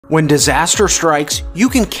When disaster strikes, you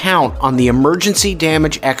can count on the emergency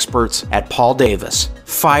damage experts at Paul Davis.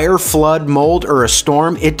 Fire, flood, mold, or a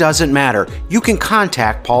storm, it doesn't matter. You can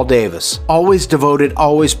contact Paul Davis. Always devoted,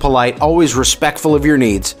 always polite, always respectful of your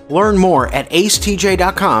needs. Learn more at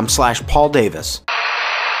acetj.com/Paul Davis.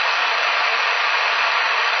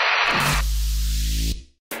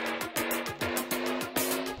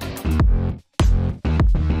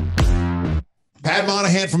 Pat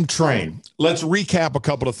Monahan from Train. Let's recap a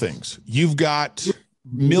couple of things. You've got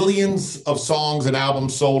millions of songs and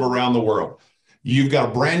albums sold around the world. You've got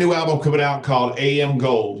a brand new album coming out called AM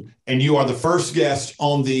Gold, and you are the first guest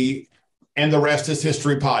on the And the Rest is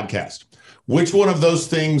History podcast. Which one of those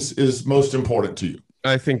things is most important to you?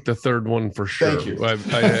 I think the third one for sure. Thank you.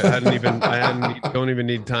 Don't even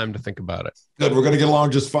need time to think about it. Good. We're going to get along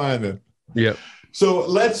just fine then. Yep. So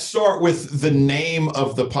let's start with the name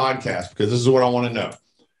of the podcast, because this is what I want to know.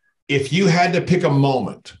 If you had to pick a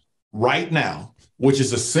moment right now, which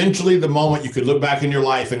is essentially the moment you could look back in your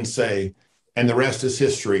life and say, and the rest is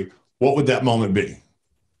history, what would that moment be?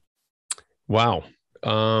 Wow.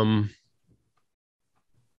 I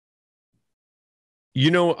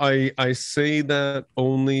say that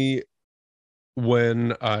only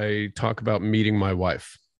when I talk about meeting my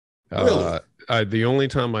wife. Really? The only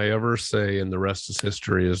time I ever say and the rest is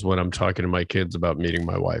history is when I'm talking to my kids about meeting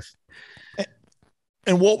my wife.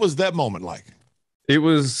 And what was that moment like? It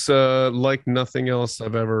was like nothing else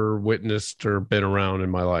I've ever witnessed or been around in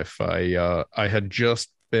my life. I had just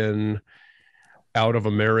been out of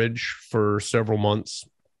a marriage for several months.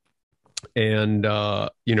 And, I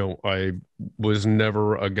was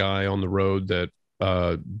never a guy on the road that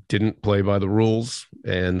didn't play by the rules.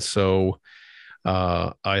 And so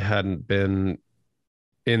I hadn't been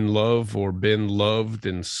in love or been loved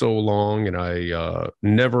in so long. And I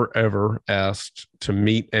never, ever asked to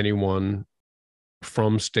meet anyone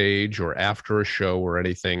from stage or after a show or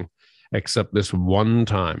anything, except this one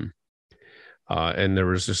time. And there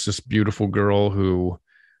was this beautiful girl who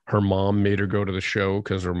her mom made her go to the show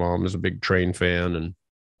because her mom is a big Train fan.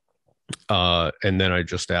 And then I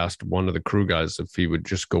just asked one of the crew guys if he would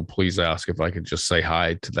just go, please ask if I could just say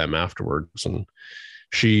hi to them afterwards. And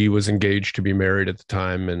she was engaged to be married at the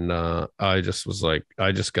time. And I just was like,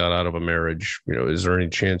 I just got out of a marriage. Is there any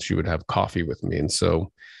chance you would have coffee with me? And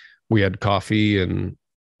so we had coffee, and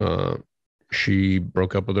she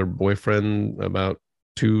broke up with her boyfriend about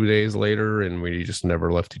 2 days later, and we just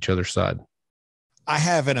never left each other's side. I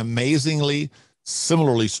have an amazingly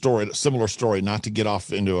similar story, not to get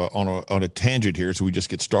off into on a tangent here, so we just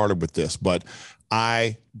get started with this, but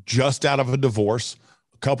I just out of a divorce,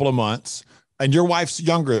 a couple of months, and your wife's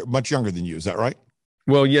much younger than you. Is that right?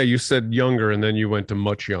 Well, yeah, you said younger and then you went to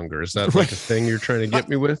much younger. Is that like a thing you're trying to get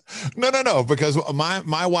me with? No, because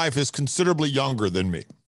my wife is considerably younger than me.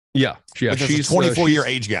 Yeah. She's a 24-year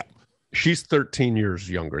age gap. She's 13 years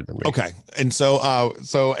younger than me. Okay. And so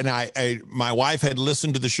my wife had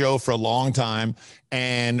listened to the show for a long time,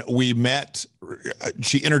 and we met.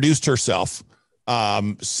 She introduced herself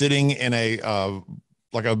sitting in a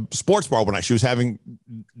sports bar one night. She was having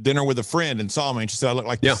dinner with a friend and saw me, and she said, I look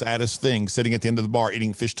like the saddest thing sitting at the end of the bar,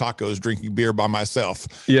 eating fish tacos, drinking beer by myself.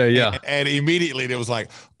 Yeah. And immediately it was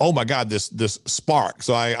like, oh my God, this spark.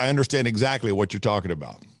 So I understand exactly what you're talking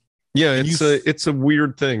about. Yeah, it's a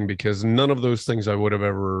weird thing, because none of those things I would have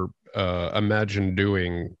ever imagined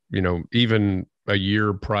doing, even a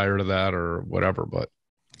year prior to that or whatever. But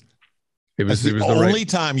it was the only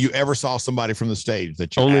time you ever saw somebody from the stage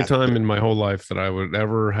that you only time in my whole life that I would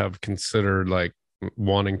ever have considered like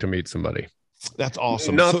wanting to meet somebody. That's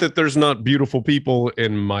awesome. Not that there's not beautiful people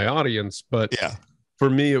in my audience, but yeah, for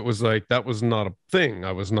me, it was like that was not a thing.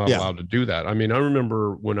 I was not allowed to do that. I mean, I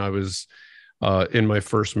remember when I was in my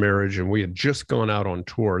first marriage, and we had just gone out on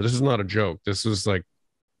tour. This is not a joke. This is like,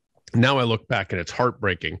 now I look back and it's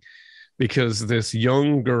heartbreaking, because this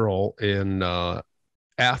young girl in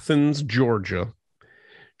Athens, Georgia,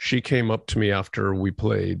 she came up to me after we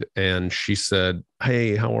played, and she said,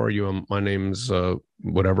 hey, how are you? My name's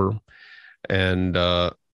whatever. And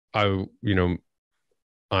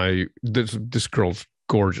this girl's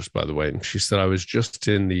gorgeous, by the way. And she said, I was just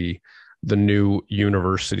in the new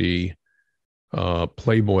university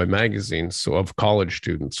Playboy magazine, so of college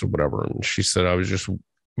students or whatever. And she said,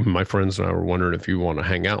 my friends and I were wondering if you want to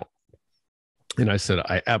hang out. And I said,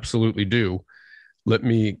 I absolutely do. Let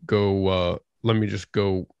me just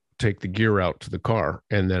go take the gear out to the car.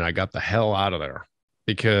 And then I got the hell out of there,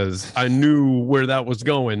 because I knew where that was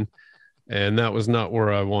going, and that was not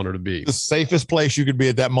where I wanted to be. The safest place you could be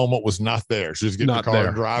at that moment was not there. She was getting the car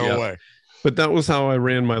and drive away. But that was how I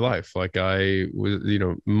ran my life. Like I was,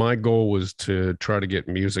 my goal was to try to get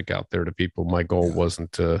music out there to people. My goal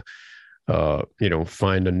wasn't to,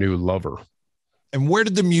 find a new lover. And where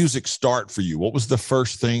did the music start for you? What was the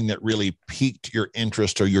first thing that really piqued your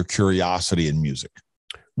interest or your curiosity in music?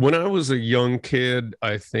 When I was a young kid,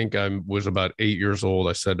 I think I was about 8 years old.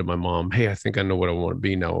 I said to my mom, "Hey, I think I know what I want to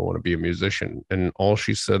be now. I want to be a musician." And all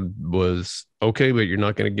she said was, "Okay, but you're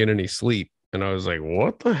not going to get any sleep." And I was like,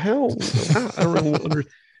 "What the hell?" I don't know.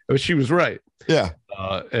 But she was right. Yeah.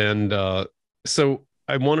 So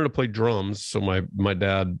I wanted to play drums. So my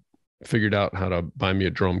dad figured out how to buy me a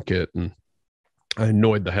drum kit, and I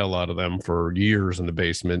annoyed the hell out of them for years in the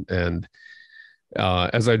basement. And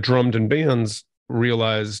as I drummed in bands,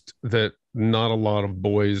 realized that not a lot of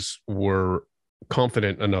boys were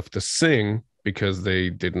confident enough to sing because they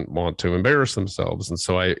didn't want to embarrass themselves. And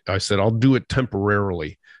so I said, I'll do it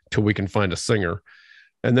temporarily till we can find a singer.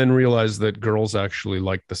 And then realized that girls actually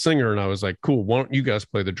liked the singer. And I was like, cool, why don't you guys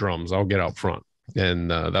play the drums? I'll get out front.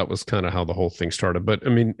 And that was kind of how the whole thing started. But I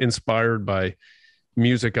mean, inspired by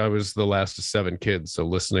music, I was the last of 7 kids. So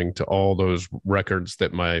listening to all those records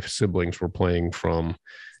that my siblings were playing from,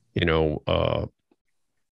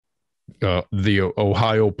 the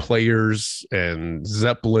Ohio Players and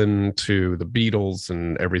Zeppelin to the Beatles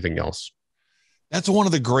and everything else. That's one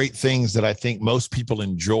of the great things that I think most people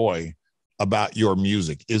enjoy about your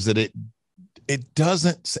music is that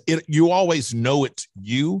you always know it's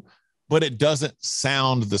you, but it doesn't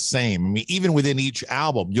sound the same. I mean, even within each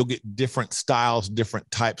album, you'll get different styles,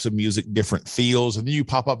 different types of music, different feels. And then you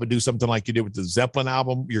pop up and do something like you did with the Zeppelin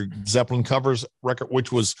album, your Zeppelin covers record,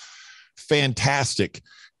 which was fantastic.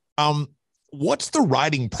 What's the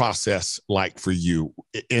writing process like for you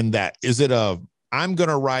in that? Is it I'm going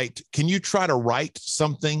to write, can you try to write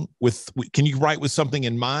something can you write with something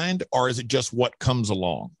in mind, or is it just what comes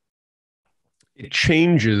along? It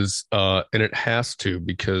changes, and it has to,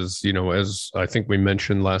 because, as I think we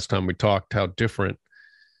mentioned last time we talked, how different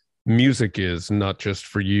music is, not just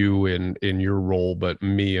for you in your role, but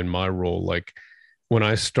me in my role. Like when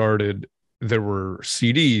I started, there were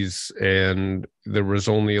CDs and there was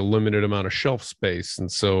only a limited amount of shelf space.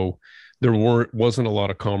 And so there wasn't a lot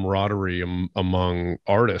of camaraderie among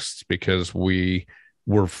artists because we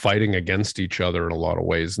were fighting against each other in a lot of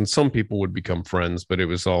ways. And some people would become friends, but it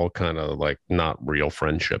was all kind of like not real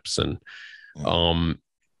friendships. And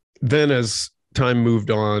then as time moved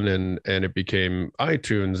on and it became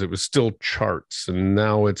iTunes, it was still charts, and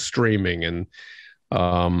now it's streaming. And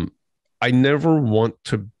I never want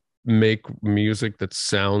to make music that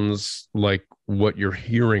sounds like what you're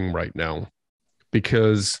hearing right now,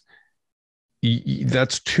 because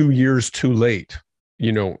that's 2 years too late,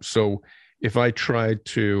 so if I try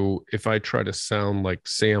to sound like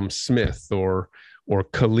Sam Smith or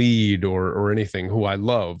Khalid or anything, who I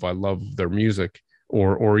love their music,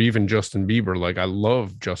 or even Justin Bieber, like I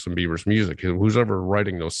love Justin Bieber's music. Who's ever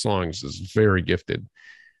writing those songs is very gifted.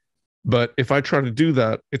 But if I try to do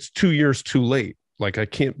that, it's 2 years too late. Like I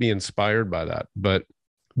can't be inspired by that. But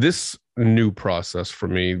this new process for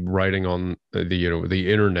me, writing on the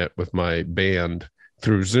internet with my band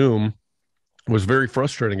through Zoom, was very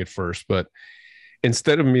frustrating at first. But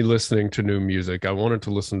instead of me listening to new music, I wanted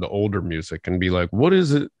to listen to older music and be like, what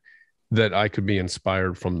is it that I could be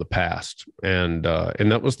inspired from the past? And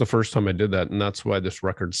that was the first time I did that. And that's why this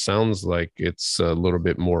record sounds like it's a little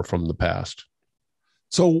bit more from the past.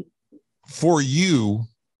 So for you,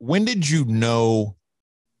 when did you know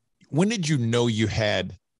you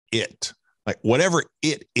had it? Like whatever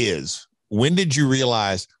it is, when did you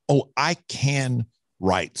realize, oh, I can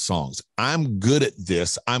write songs. I'm good at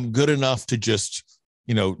this. I'm good enough to just,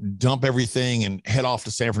 dump everything and head off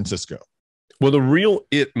to San Francisco? Well, the real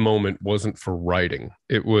it moment wasn't for writing.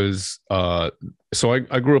 It was, so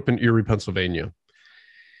I grew up in Erie, Pennsylvania,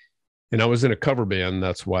 and I was in a cover band.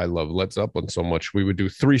 That's why I love Led Zeppelin so much. We would do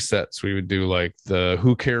 3 sets. We would do like the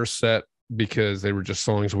Who Cares set, because they were just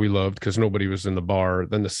songs we loved because nobody was in the bar.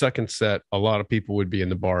 Then the second set, a lot of people would be in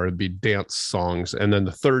the bar. It'd be dance songs. And then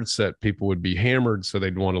the third set, people would be hammered, so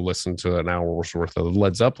they'd want to listen to an hour's worth of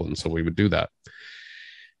Led Zeppelin. So we would do that.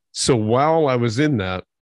 So while I was in that,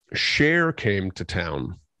 Cher came to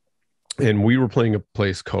town, and we were playing a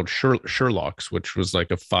place called Sherlock's, which was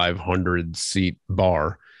like a 500-seat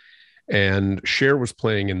bar. And Cher was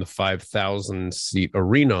playing in the 5,000-seat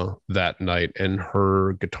arena that night, and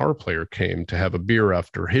her guitar player came to have a beer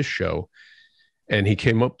after his show. And he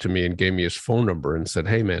came up to me and gave me his phone number and said,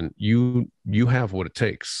 "Hey, man, you have what it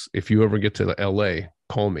takes. If you ever get to the LA,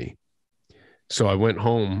 call me." So I went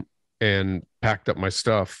home and packed up my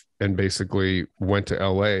stuff and basically went to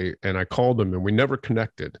LA, and I called him, and we never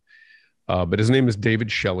connected. But his name is David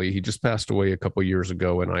Shelley. He just passed away a couple years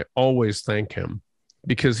ago, and I always thank him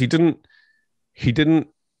because he didn't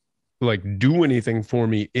like do anything for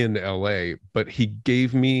me in LA, but he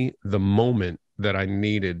gave me the moment that I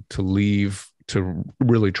needed to leave to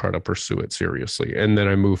really try to pursue it seriously. And then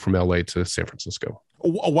I moved from LA to San Francisco.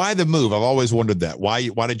 Why the move? I've always wondered that. Why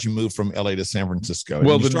did you move from LA to San Francisco?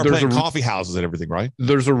 Well, you started playing coffee houses and everything, right?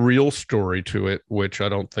 There's a real story to it, which I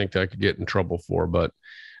don't think I could get in trouble for. But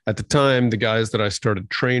at the time, the guys that I started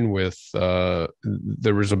train with,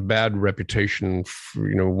 there was a bad reputation. For,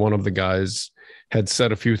 one of the guys had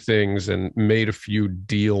said a few things and made a few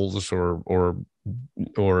deals or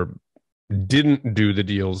didn't do the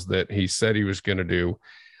deals that he said he was going to do,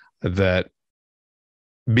 that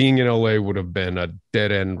being in LA would have been a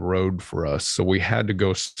dead end road for us. So we had to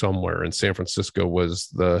go somewhere, and San Francisco was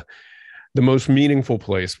the most meaningful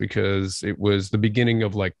place because it was the beginning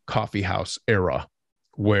of like coffee house era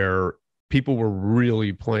where people were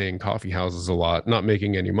really playing coffee houses a lot, not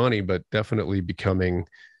making any money, but definitely becoming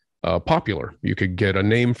popular. You could get a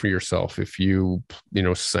name for yourself if you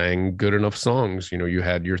sang good enough songs. You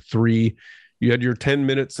had your 10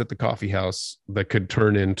 minutes at the coffee house that could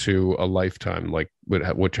turn into a lifetime, like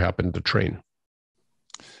what happened to Train.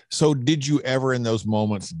 So did you ever in those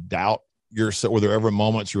moments doubt yourself? Were there ever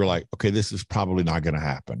moments you were like, okay, this is probably not going to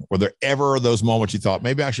happen? Were there ever those moments you thought,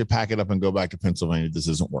 maybe I should pack it up and go back to Pennsylvania? This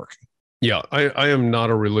isn't working. Yeah, I am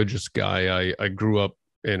not a religious guy. I grew up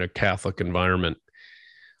in a Catholic environment.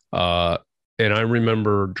 And I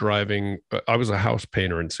remember driving, I was a house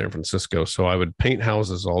painter in San Francisco. So I would paint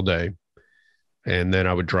houses all day. And then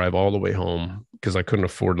I would drive all the way home because I couldn't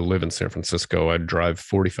afford to live in San Francisco. I'd drive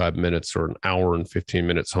 45 minutes or an hour and 15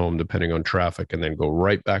 minutes home, depending on traffic, and then go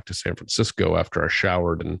right back to San Francisco after I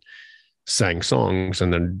showered and sang songs,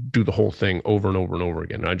 and then do the whole thing over and over and over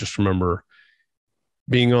again. And I just remember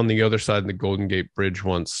being on the other side of the Golden Gate Bridge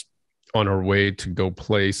once on our way to go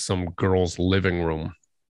play some girl's living room.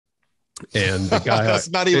 And the guy that's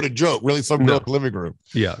not even a joke, really, some girl's living room.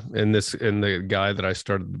 Yeah. And the guy that I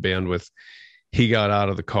started the band with, he got out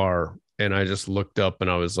of the car, and I just looked up and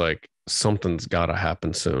I was like, something's got to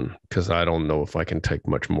happen soon because I don't know if I can take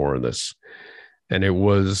much more of this. And it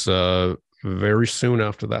was very soon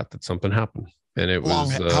after that something happened. And it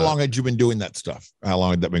was how long had you been doing that stuff? How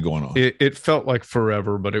long had that been going on? It felt like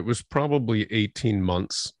forever, but it was probably 18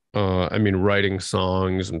 months. Writing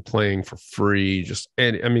songs and playing for free.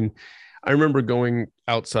 I remember going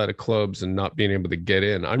outside of clubs and not being able to get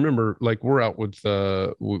in. I remember like we're out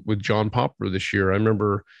with John Popper this year. I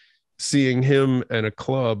remember seeing him in a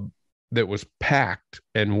club that was packed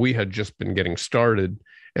and we had just been getting started,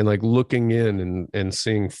 and like looking in and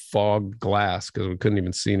seeing fogged glass because we couldn't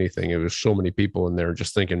even see anything. It was so many people in there,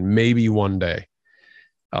 just thinking maybe one day.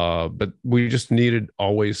 But we just needed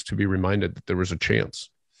always to be reminded that there was a chance.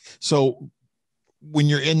 So when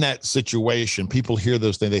you're in that situation, people hear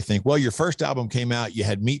those things. They think, well, your first album came out, you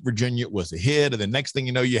had Meet Virginia, it was a hit. And the next thing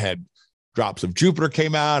you know, you had Drops of Jupiter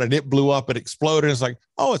came out and it blew up, it exploded. And it's like,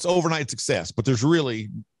 oh, it's overnight success. But there's really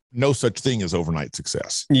no such thing as overnight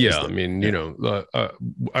success. Yeah.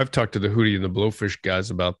 I've talked to the Hootie and the Blowfish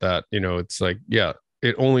guys about that. It's like, yeah,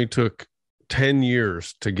 it only took 10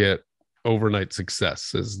 years to get overnight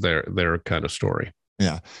success is their kind of story.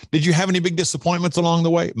 Yeah. Did you have any big disappointments along the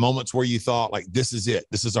way? Moments where you thought like, this is it,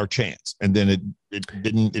 this is our chance. And then it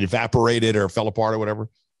evaporated or fell apart or whatever?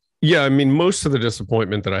 Yeah. Most of the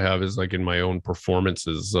disappointment that I have is like in my own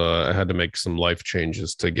performances. I had to make some life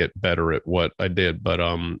changes to get better at what I did. But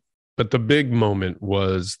the big moment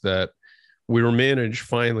was that we were managed.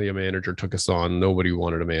 Finally, a manager took us on. Nobody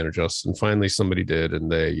wanted to manage us. And finally somebody did.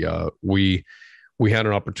 And we had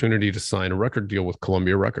an opportunity to sign a record deal with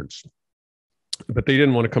Columbia Records. But they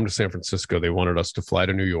didn't want to come to San Francisco. They wanted us to fly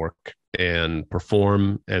to New York and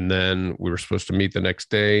perform. And then we were supposed to meet the next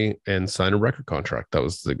day and sign a record contract. That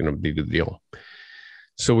was going to be the deal.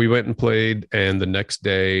 So we went and played. And the next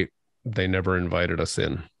day, they never invited us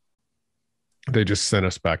in. They just sent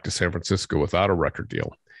us back to San Francisco without a record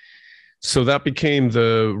deal. So that became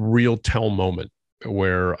the real tell moment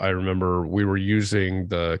where I remember we were using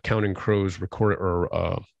the Counting Crows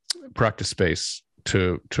practice space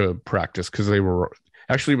to practice because it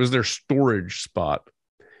was their storage spot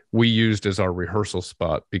we used as our rehearsal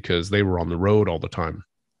spot because they were on the road all the time.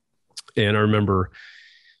 And I remember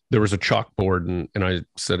there was a chalkboard and I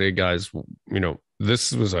said, hey guys,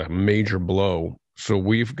 this was a major blow. So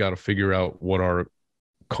we've got to figure out what our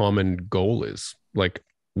common goal is. Like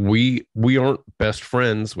we aren't best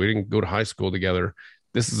friends. We didn't go to high school together.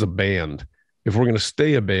 This is a band. If we're going to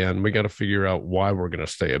stay a band, we got to figure out why we're going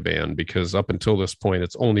to stay a band, because up until this point,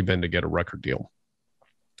 it's only been to get a record deal.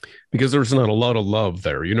 because there's not a lot of love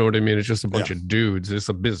there. You know what I mean? It's just a bunch Yeah. of dudes. It's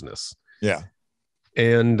a business. Yeah.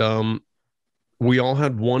 And we all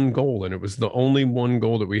had one goal, and it was the only one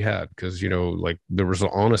goal that we had, because, you know, like, there was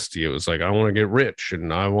honesty. It was like, I want to get rich,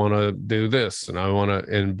 and I want to do this, and I want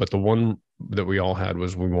to, but the one that we all had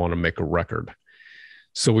was, we want to make a record.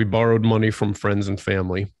 So we borrowed money from friends and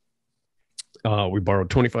family. We borrowed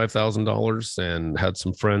 $25,000 and had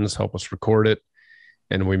some friends help us record it.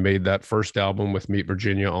 And we made that first album with Meet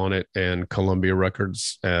Virginia on it, and Columbia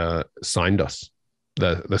Records signed us.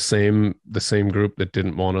 The same group that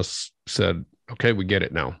didn't want us said, okay, we get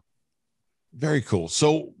it now. Very cool.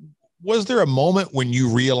 So was there a moment when you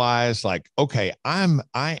realized, like, okay,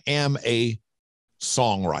 I am a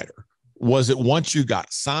songwriter? Was it once you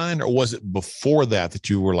got signed, or was it before that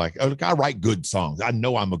you were like, oh, I write good songs, I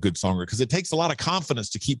know I'm a good songwriter? Because it takes a lot of confidence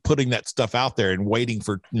to keep putting that stuff out there and waiting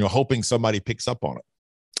for, you know, hoping somebody picks up on it.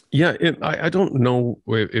 Yeah, I don't know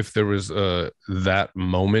if there was that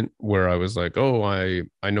moment where I was like, oh, I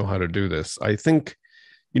know how to do this. I think,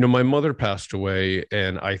 you know, my mother passed away,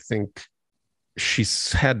 and I think she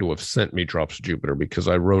had to have sent me Drops of Jupiter, because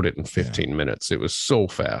I wrote it in 15 minutes. It was so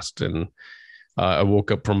fast. And I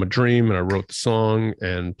woke up from a dream, and I wrote the song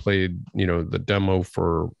and played, you know, the demo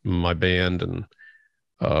for my band. And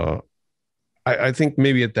I think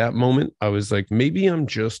maybe at that moment I was like, maybe I'm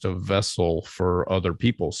just a vessel for other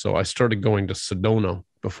people. So I started going to Sedona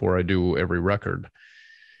before I do every record.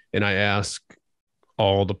 And I ask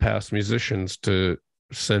all the past musicians to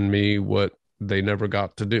send me what they never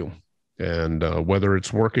got to do. And whether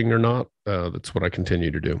it's working or not, that's what I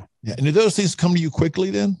continue to do. Yeah. And do those things come to you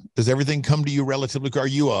quickly then? Does everything come to you relatively? Are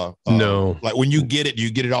you no, like, when you get it, do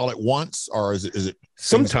you get it all at once, or is it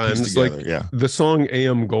sometimes, like, yeah, the song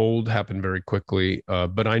AM Gold happened very quickly,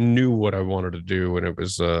 but I knew what I wanted to do. And it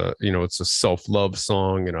was, you know, it's a self-love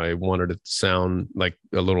song, and I wanted it to sound like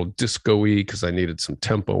a little disco-y, because I needed some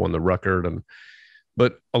tempo on the record.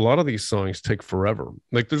 But a lot of these songs take forever.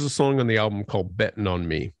 Like, there's a song on the album called Betting on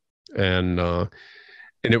Me. And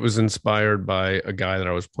it was inspired by a guy that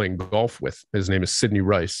I was playing golf with. His name is Sidney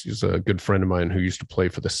Rice. He's a good friend of mine who used to play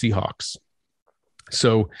for the Seahawks.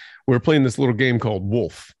 So we were playing this little game called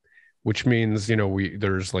Wolf, which means, you know,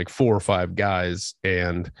 there's like 4 or 5 guys,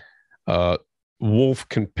 and Wolf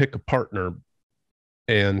can pick a partner,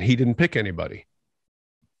 and he didn't pick anybody.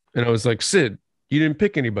 And I was like, Sid, you didn't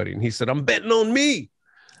pick anybody. And he said, I'm betting on me.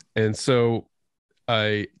 And so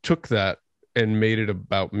I took that and made it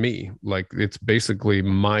about me. Like, it's basically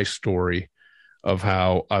my story of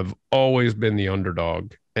how I've always been the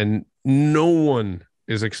underdog, and no one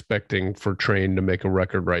is expecting for Train to make a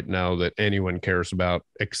record right now that anyone cares about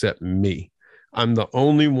except me. I'm the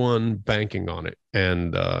only one banking on it.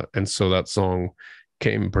 And so that song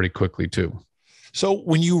came pretty quickly too. So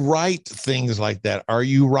when you write things like that, are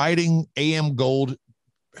you writing AM Gold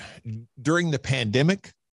during the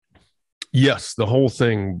pandemic? Yes, the whole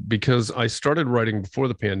thing, because I started writing before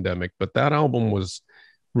the pandemic, but that album was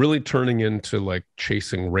really turning into like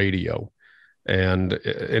chasing radio. And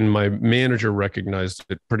my manager recognized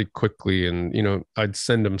it pretty quickly. And, you know, I'd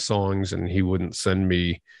send him songs, and he wouldn't send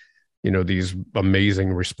me, you know, these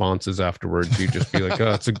amazing responses afterwards. He'd just be like,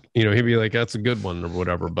 oh, he'd be like, that's a good one, or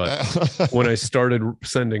whatever. But when I started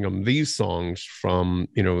sending him these songs from,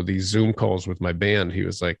 you know, these Zoom calls with my band, he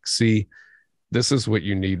was like, see, this is what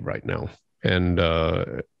you need right now. And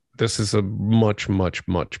this is a much, much,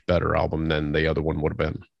 much better album than the other one would have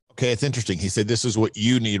been. Okay, it's interesting. He said, this is what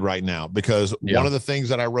you need right now, because one of the things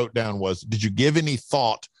that I wrote down was, did you give any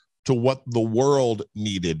thought to what the world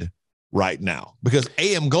needed right now? Because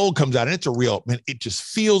AM Gold comes out, and it's a real, man, it just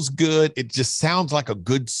feels good. It just sounds like a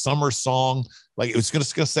good summer song. Like, it was going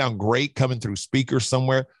to sound great coming through speakers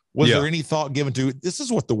somewhere. Was there any thought given to, this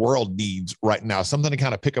is what the world needs right now, something to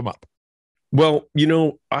kind of pick them up? Well, you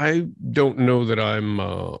know, I don't know that I'm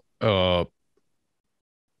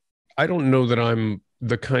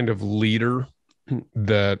the kind of leader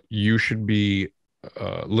that you should be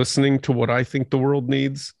listening to what I think the world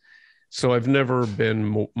needs. So I've never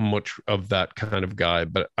been much of that kind of guy,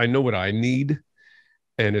 but I know what I need.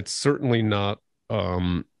 And it's certainly not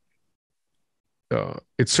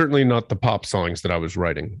the pop songs that I was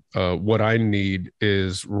writing. What I need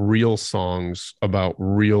is real songs about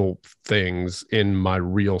real things in my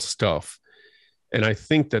real stuff. And I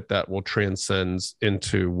think that will transcend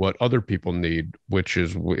into what other people need, which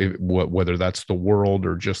is whether that's the world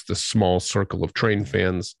or just the small circle of Train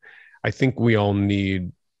fans. I think we all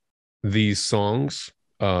need these songs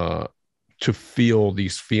to feel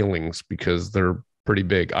these feelings, because they're pretty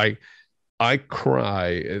big. I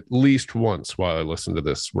cry at least once while I listen to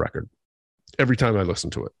this record, every time I listen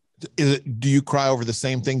to it. Do you cry over the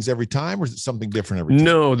same things every time, or is it something different every time?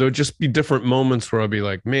 No, there'll just be different moments where I'll be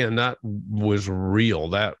like, man, that was real.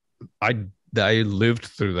 That I lived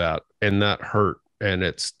through that, and that hurt. And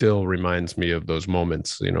it still reminds me of those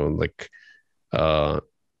moments, like,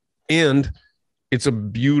 and it's a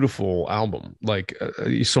beautiful album. Like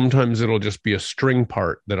sometimes it'll just be a string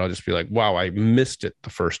part that I'll just be like, wow, I missed it the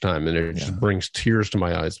first time. And it just brings tears to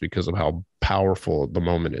my eyes because of how powerful the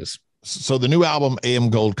moment is. So the new album, AM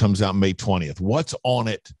Gold, comes out May 20th. What's on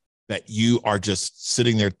it that you are just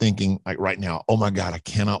sitting there thinking like right now, oh my God, I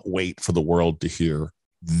cannot wait for the world to hear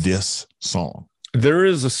this song? There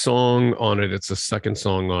is a song on it. It's a second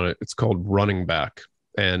song on it. It's called Running Back.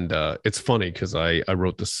 And it's funny because I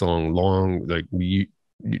wrote this song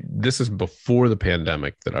this is before the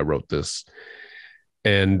pandemic that I wrote this.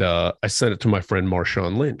 And I sent it to my friend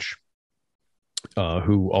Marshawn Lynch,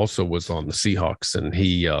 who also was on the Seahawks. And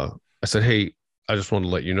I said, hey, I just want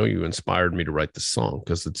to let you know you inspired me to write this song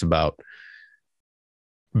because it's about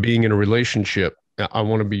being in a relationship. I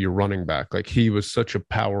want to be your running back. Like he was such a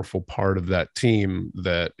powerful part of that team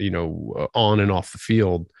that, on and off the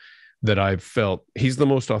field, that I've felt he's the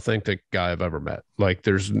most authentic guy I've ever met. Like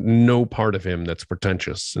there's no part of him that's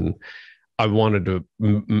pretentious. And I wanted to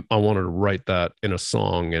write that in a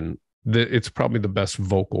song, and it's probably the best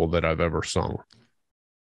vocal that I've ever sung.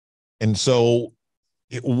 And so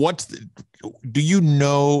do you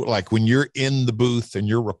know, like when you're in the booth and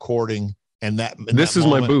you're recording and this is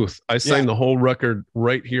my booth. I sang the whole record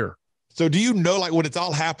right here. So do you know, like when it's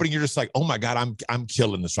all happening, you're just like, oh my God, I'm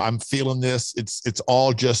killing this. I'm feeling this. It's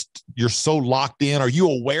all just, you're so locked in. Are you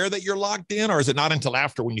aware that you're locked in, or is it not until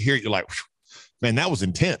after when you hear it, you're like, man, that was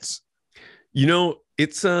intense?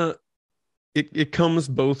 It's it comes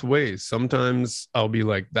both ways. Sometimes I'll be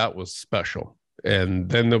like, that was special. And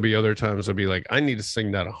then there'll be other times I'll be like, I need to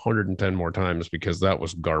sing that 110 more times because that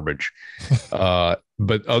was garbage.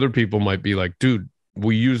 But other people might be like, dude,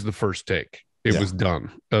 we used the first take. It was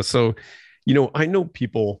done. So, I know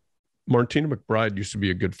people, Martina McBride used to be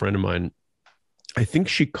a good friend of mine. I think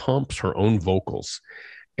she comps her own vocals.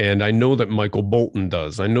 And I know that Michael Bolton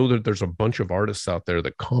does. I know that there's a bunch of artists out there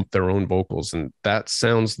that comp their own vocals. And that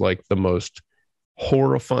sounds like the most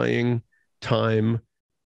horrifying time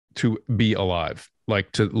to be alive,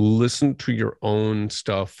 like to listen to your own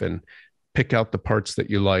stuff and pick out the parts that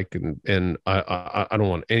you like. And I don't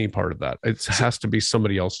want any part of that. It has to be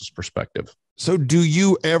somebody else's perspective. So do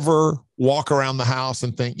you ever walk around the house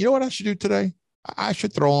and think, you know what I should do today? I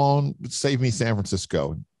should throw on Save Me San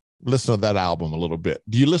Francisco and listen to that album a little bit.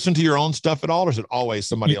 Do you listen to your own stuff at all, or is it always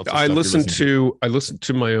somebody else's stuff? I listen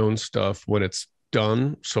to my own stuff when it's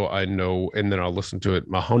done, so I know, and then I'll listen to it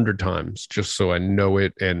 100 times just so I know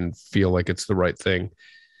it and feel like it's the right thing.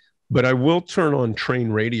 But I will turn on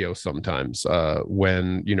train radio sometimes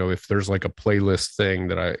when, if there's like a playlist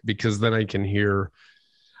thing because then I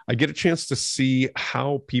get a chance to see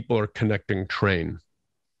how people are connecting train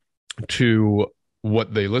to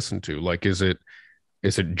what they listen to. Like, is it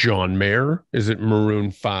John Mayer? Is it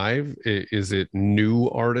Maroon 5? Is it new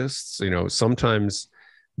artists? Sometimes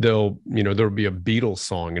there'll be a Beatles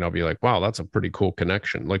song and I'll be like, wow, that's a pretty cool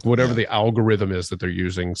connection. Like whatever the algorithm is that they're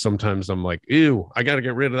using, sometimes I'm like, ew, I got to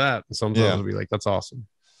get rid of that. And sometimes I'll be like, that's awesome.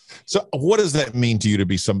 So what does that mean to you to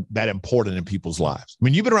be that important in people's lives? I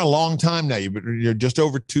mean, you've been around a long time now. You're just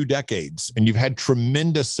over 2 decades and you've had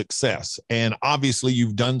tremendous success. And obviously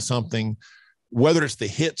you've done something, whether it's the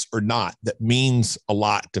hits or not, that means a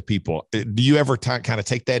lot to people. Do you ever kind of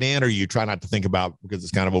take that in, or you try not to think about because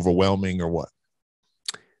it's kind of overwhelming, or what?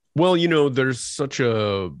 Well, there's such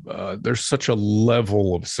a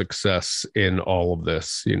level of success in all of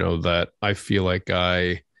this, that I feel like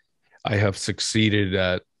I have succeeded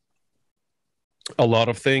at a lot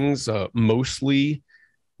of things, mostly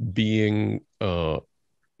being, a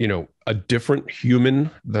different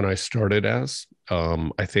human than I started as.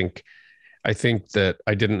 I think that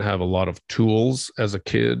I didn't have a lot of tools as a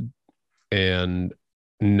kid, and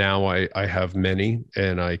now I have many,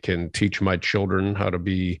 and I can teach my children how to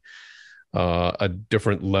be a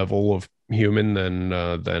different level of human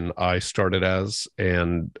than I started as,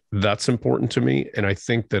 and that's important to me. And I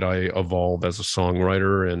think that I evolve as a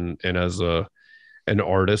songwriter and as an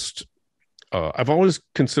artist. I've always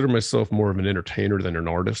considered myself more of an entertainer than an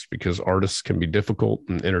artist, because artists can be difficult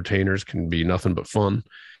and entertainers can be nothing but fun.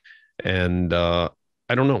 And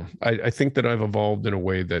I don't know. I think that I've evolved in a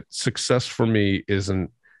way that success for me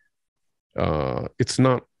isn't, it's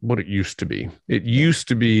not what it used to be. It used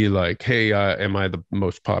to be like, hey, am I the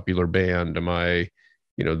most popular band? Am I,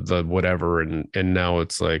 the whatever? And now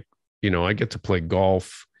it's like, I get to play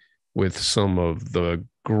golf with some of the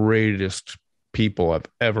greatest people I've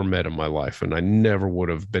ever met in my life. And I never would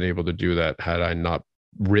have been able to do that had I not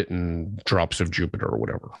written Drops of Jupiter or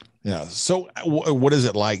whatever. Yeah. So what is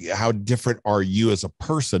it like? How different are you as a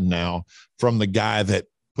person now from the guy that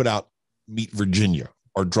put out Meet Virginia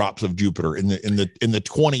or Drops of Jupiter in the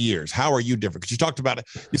 20 years? How are you different? Because you talked about it.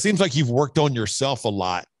 It seems like you've worked on yourself a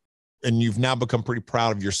lot and you've now become pretty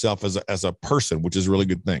proud of yourself as a person, which is a really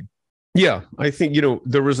good thing. Yeah. I think,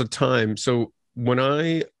 there was a time. So when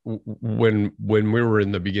we were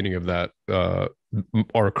in the beginning of that,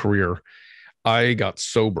 our career, I got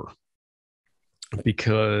sober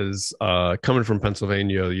because coming from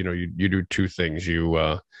Pennsylvania, you do two things.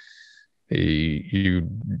 You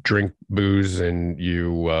drink booze and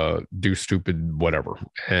you do stupid whatever.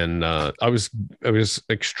 And I was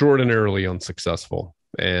extraordinarily unsuccessful.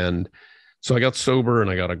 And so I got sober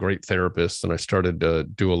and I got a great therapist and I started to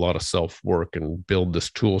do a lot of self-work and build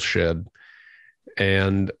this tool shed.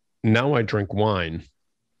 And now I drink wine,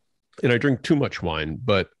 and I drink too much wine,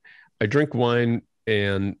 but I drink wine,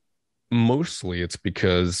 and mostly it's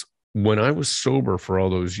because when I was sober for all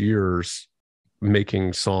those years,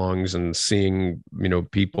 making songs and seeing,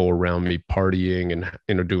 people around me partying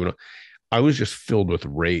and, doing, I was just filled with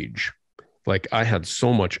rage. Like I had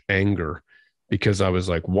so much anger because I was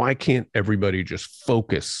like, why can't everybody just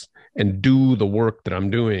focus and do the work that I'm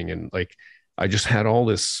doing? And like, I just had all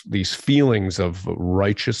these feelings of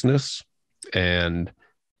righteousness, and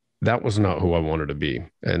that was not who I wanted to be.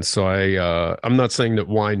 And so I'm not saying that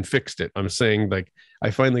wine fixed it. I'm saying like,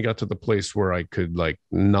 I finally got to the place where I could like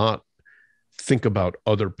not think about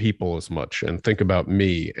other people as much and think about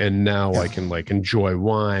me. And now I can like enjoy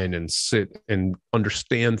wine and sit and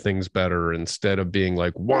understand things better instead of being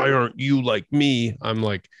like, why aren't you like me? I'm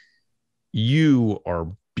like, you are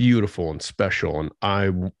beautiful and special. And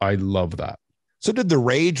I love that. So did the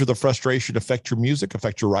rage or the frustration affect your music,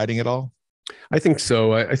 affect your writing at all? I think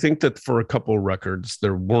so. I think that for a couple of records,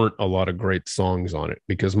 there weren't a lot of great songs on it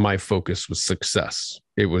because my focus was success.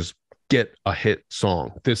 It was get a hit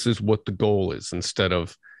song. This is what the goal is instead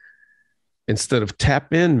of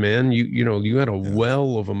tap in, man. You had a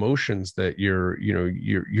well of emotions that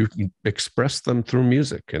you express them through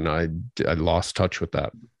music. And I lost touch with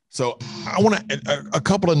that. So I want a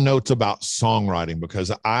couple of notes about songwriting,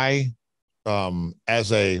 because I,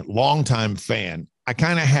 as a longtime fan, I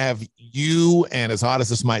kind of have you, and as odd as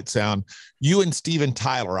this might sound, you and Steven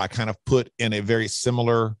Tyler, I kind of put in a very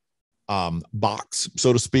similar box,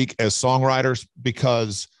 so to speak, as songwriters,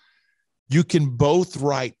 because you can both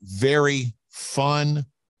write very fun,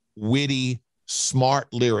 witty, smart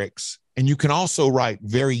lyrics, and you can also write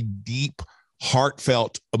very deep,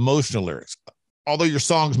 heartfelt, emotional lyrics. Although your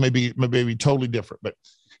songs may be totally different, but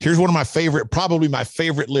here's one of my favorite, probably my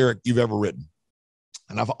favorite lyric you've ever written.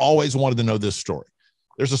 And I've always wanted to know this story.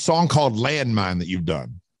 There's a song called Landmine that you've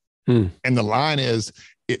done. And the line is,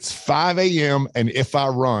 it's 5 a.m. and if I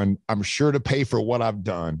run, I'm sure to pay for what I've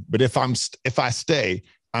done. But if I stay,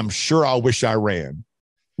 I'm sure I'll wish I ran.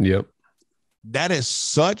 Yep. That is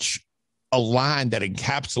such a line that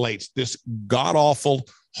encapsulates this god-awful,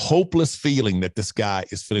 hopeless feeling that this guy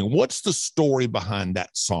is feeling. What's the story behind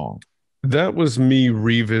that song? That was me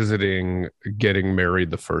revisiting getting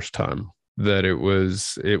married the first time. That it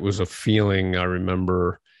was a feeling I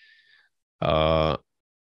remember. I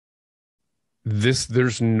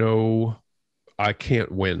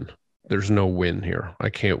can't win. There's no win here. I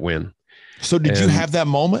can't win. So did you have that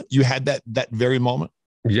moment? You had that very moment?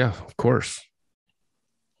 Yeah, of course.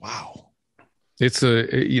 Wow. It's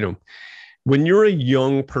when you're a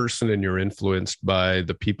young person and you're influenced by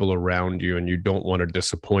the people around you and you don't want to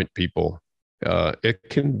disappoint people, it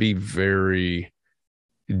can be very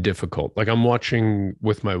difficult. Like I'm watching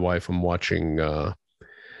with my wife, I'm watching a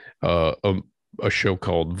show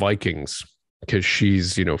called Vikings, because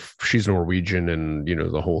she's Norwegian, and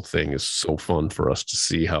the whole thing is so fun for us to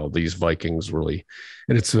see how these Vikings really,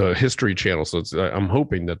 and it's a History Channel, so I'm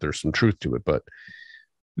hoping that there's some truth to it, but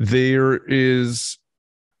there is,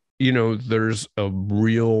 there's a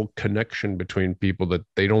real connection between people that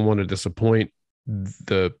they don't want to disappoint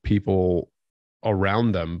the people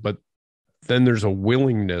around them, but then there's a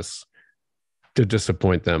willingness to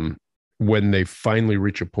disappoint them when they finally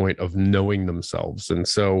reach a point of knowing themselves. And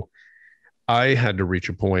so I had to reach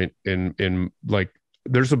a point in like,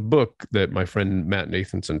 there's a book that my friend Matt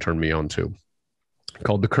Nathanson turned me on to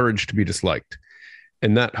called The Courage to be Disliked.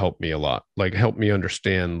 And that helped me a lot, like helped me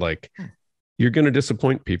understand, like, you're going to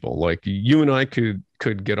disappoint people. Like you and I could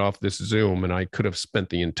get off this Zoom and I could have spent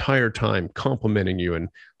the entire time complimenting you and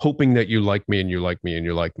hoping that you like me and you like me and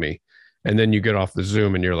you like me. And then you get off the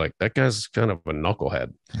Zoom and you're like, that guy's kind of a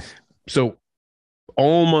knucklehead. So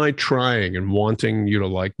all my trying and wanting you to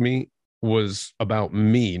like me was about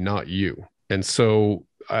me, not you. And so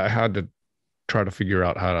I had to try to figure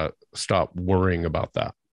out how to stop worrying about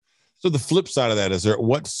that. So the flip side of that, is there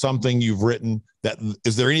what's something you've written that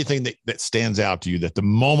is there anything that stands out to you that the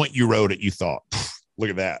moment you wrote it, you thought, look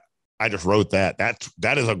at that. I just wrote that.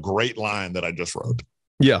 That is a great line that I just wrote.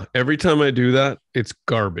 Yeah. Every time I do that, it's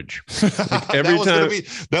garbage. Like every time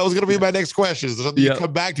that was going to be my next question. Is something you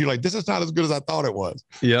come back to, you're like, this is not as good as I thought it was.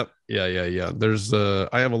 Yep. Yeah. There's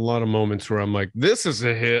I have a lot of moments where I'm like, this is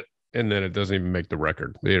a hit. And then it doesn't even make the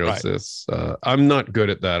record. You know, right. It's I'm not good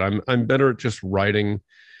at that. I'm better at just writing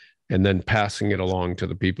and then passing it along to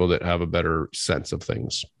the people that have a better sense of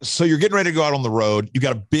things. So you're getting ready to go out on the road. You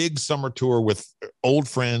got a big summer tour with old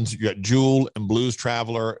friends. You got Jewel and Blues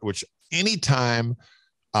Traveler, which anytime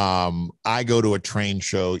I go to a train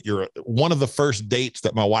show, you're one of the first dates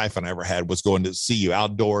that my wife and I ever had was going to see you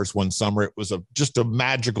outdoors one summer. It was just a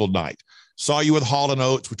magical night. Saw you with Hall &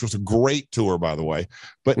 Oates, which was a great tour, by the way.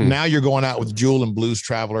 But now you're going out with Jewel and Blues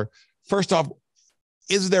Traveler. First off,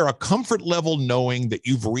 is there a comfort level knowing that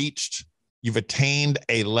you've attained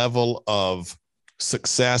a level of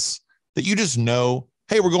success that you just know,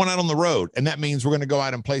 hey, we're going out on the road, and that means we're going to go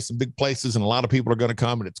out and play some big places, and a lot of people are going to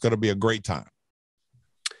come, and it's going to be a great time?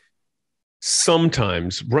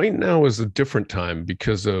 Sometimes. Right now is a different time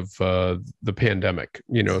because of the pandemic,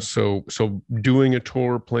 you know, so doing a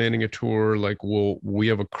tour, planning a tour, like we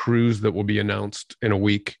have a cruise that will be announced in a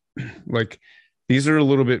week. Like these are a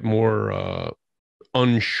little bit more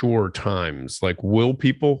unsure times. Like,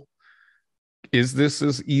 is this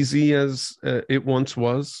as easy as it once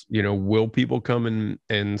was? You know, will people come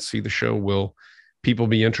and see the show? Will people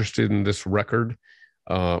be interested in this record?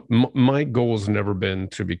 My goal has never been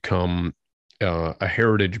to become a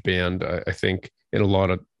heritage band. I think in a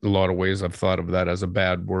lot of ways I've thought of that as a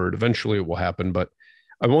bad word. Eventually it will happen, but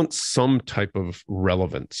I want some type of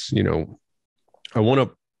relevance. You know, I want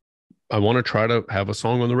to try to have a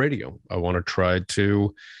song on the radio. I want to try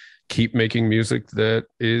to keep making music that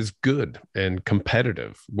is good and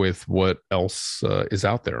competitive with what else is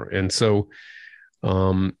out there. And so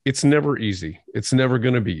it's never easy. It's never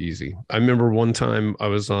going to be easy. I remember one time I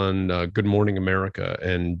was on Good Morning America,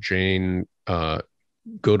 and Jane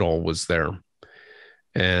Goodall was there.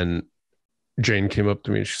 And Jane came up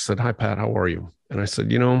to me and she said, "Hi, Pat, how are you?" And I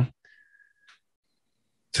said, "You know,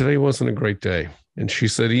 today wasn't a great day." And she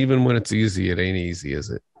said, "Even when it's easy, it ain't easy, is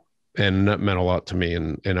it?" And that meant a lot to me.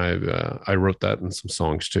 And I wrote that in some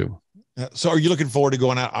songs too. So are you looking forward to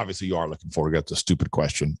going out? Obviously you are looking forward. That's a stupid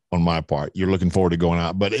question on my part. You're looking forward to going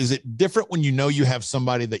out, but is it different when you know you have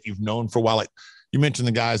somebody that you've known for a while? Like you mentioned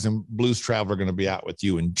the guys in Blues Traveler are going to be out with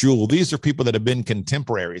you, and Jewel. These are people that have been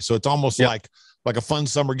contemporary. So it's almost like a fun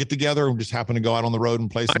summer get together and just happen to go out on the road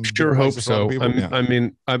and play some. I sure hope so. I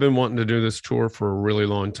mean, I've been wanting to do this tour for a really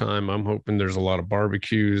long time. I'm hoping there's a lot of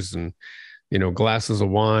barbecues and, you know, glasses of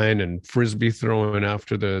wine and frisbee throwing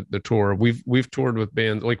after the tour. We've toured with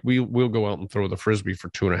bands, like we'll go out and throw the frisbee for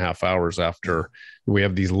 2.5 hours after we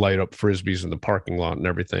have these light up frisbees in the parking lot and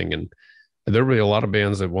everything. And there'll be a lot of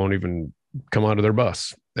bands that won't even come out of their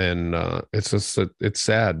bus. And it's just, it's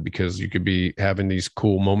sad because you could be having these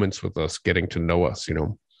cool moments with us, getting to know us, you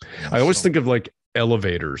know. I always think of like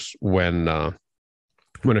elevators when I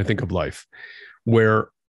think of life, where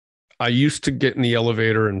I used to get in the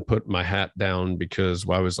elevator and put my hat down because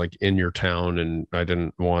I was like in your town and I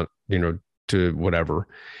didn't want, you know, to whatever.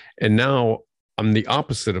 And now I'm the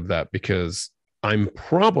opposite of that because I'm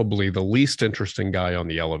probably the least interesting guy on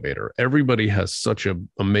the elevator. Everybody has such an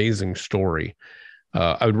amazing story.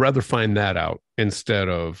 I would rather find that out instead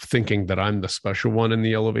of thinking that I'm the special one in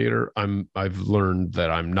the elevator. I've learned that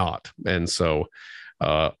I'm not. And so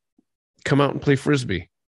come out and play frisbee.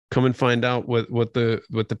 Come and find out what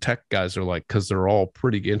the tech guys are like, because they're all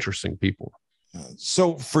pretty interesting people.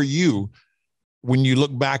 So for you, when you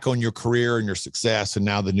look back on your career and your success, and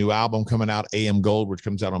now the new album coming out, AM Gold, which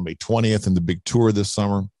comes out on May 20th, and the big tour this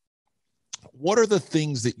summer, what are the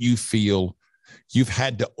things that you feel you've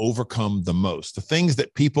had to overcome the most? The things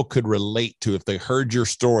that people could relate to. If they heard your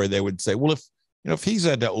story, they would say, well, if he's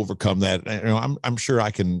had to overcome that, you know, I'm sure I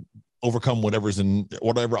can overcome whatever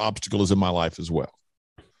obstacle is in my life as well.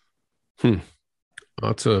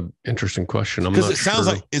 That's an interesting question. Because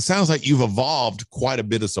it sounds like you've evolved quite a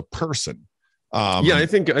bit as a person. I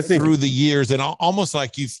think through the years, and almost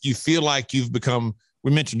like you feel like you've become.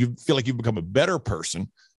 We mentioned you feel like you've become a better person,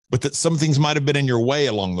 but that some things might have been in your way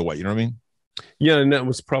along the way. You know what I mean? Yeah, and that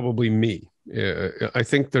was probably me. I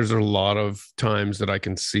think there's a lot of times that I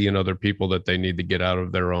can see in other people that they need to get out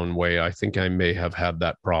of their own way. I think I may have had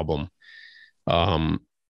that problem.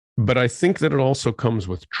 But I think that it also comes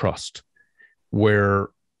with trust, where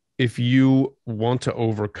if you want to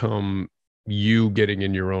overcome you getting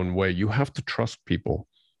in your own way, you have to trust people.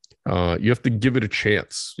 You have to give it a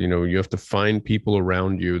chance. You have to find people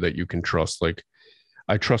around you that you can trust. Like,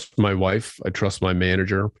 I trust my wife, I trust my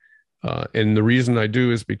manager. And the reason I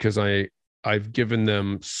do is because I've given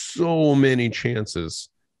them so many chances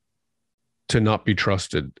to not be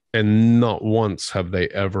trusted. And not once have they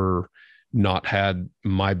ever not had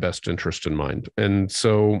my best interest in mind. And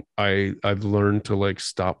so I've learned to like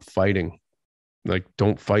stop fighting. Like,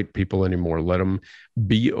 don't fight people anymore. Let them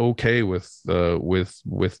be okay with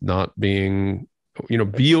not being,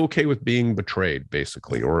 be okay with being betrayed,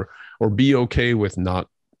 basically, or be okay with not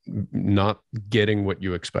getting what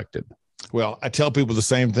you expected. Well, I tell people the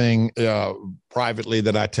same thing privately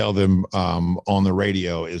that I tell them on the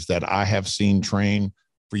radio, is that I have seen Train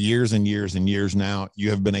for years and years and years now. You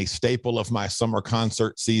have been a staple of my summer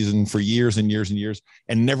concert season for years and years and years,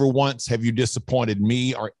 and never once have you disappointed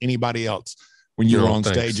me or anybody else when you were on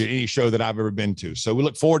stage at any show that I've ever been to. So we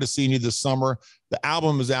look forward to seeing you this summer. The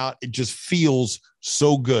album is out. It just feels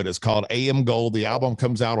so good. It's called AM Gold. The album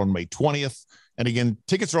comes out on May 20th. And again,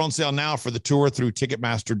 tickets are on sale now for the tour through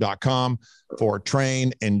Ticketmaster.com for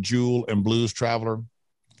Train and Jewel and Blues Traveler.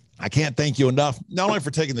 I can't thank you enough, not only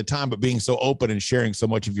for taking the time, but being so open and sharing so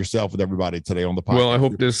much of yourself with everybody today on the podcast. Well, I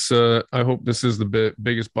hope this is the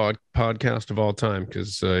biggest podcast of all time,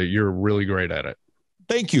 because you're really great at it.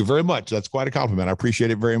 Thank you very much. That's quite a compliment. I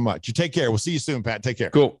appreciate it very much. You take care. We'll see you soon, Pat. Take care.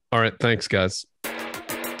 Cool. All right. Thanks, guys.